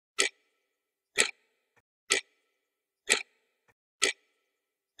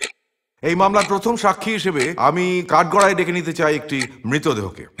এই মামলার প্রথম সাক্ষী হিসেবে আমি কাঠগড়ায় ডেকে নিতে চাই একটি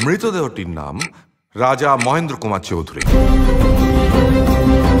মৃতদেহকে। মৃতদেহটির নাম রাজা মহেন্দ্র কুমার চৌধুরী।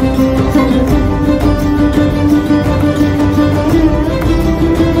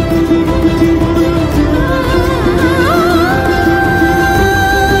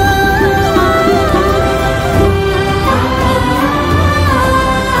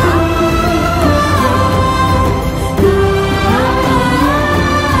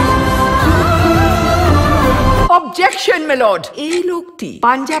 অবজেকশন মিলর্ড, এই লোকটি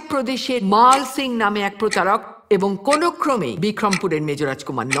পাঞ্জাব প্রদেশের মাল সিং নামে এক প্রচারক এবং কোন ক্রমে বিক্রমপুরের মেজর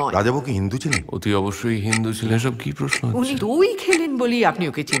রাজকুমার নয়। রাজাবাবু কি হিন্দু ছিলেন? অতি অবশ্যই হিন্দু ছিলেন। সব কি প্রশ্ন? উনি দই খেলেন বলেই আপনি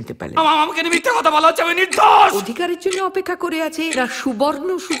ওকে চিনতে পারলেন। আমাকে মিথ্যা কথা বলা হচ্ছে, আমি নির্দোষ। অধিকারের জন্য অপেক্ষা করে আছে, না সুবর্ণ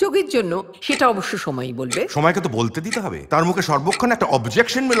সুযোগের জন্য, সেটা অবশ্য সময়ই বলবে। সময়কে তো বলতে দিতে হবে। তার মুখে সর্বক্ষণ একটা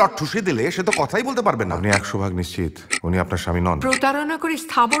অবজেকশন মিলর্ড ঠুসে দিলে সে তো কথাই বলতে পারবে না। আপনি 100% নিশ্চিত উনি আপনার স্বামী নন? প্রতারণা করে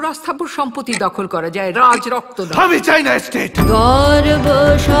স্থাবর অস্থাবর সম্পত্তি দখল করা যায়, রাজ রক্ত নয়। আমি চাই না স্টেট। গর্ব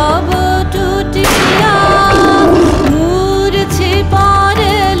সব টুটিয়া মূর্ছে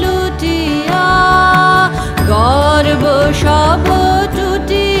পারে লুটিয়া, গর্ব সব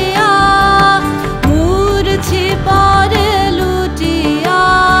টুটিয়া মূর্ছে পারে লুটিয়া,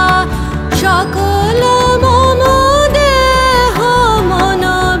 সকল মম দেহ মন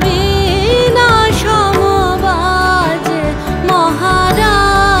বিনাশ সমবাজে,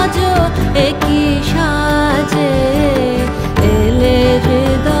 মহারাজ একই সাজে এলে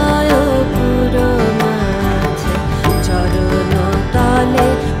হৃদয় পুরো মাঝে, চরণ তলে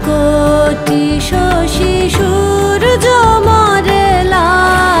কোটি শিশু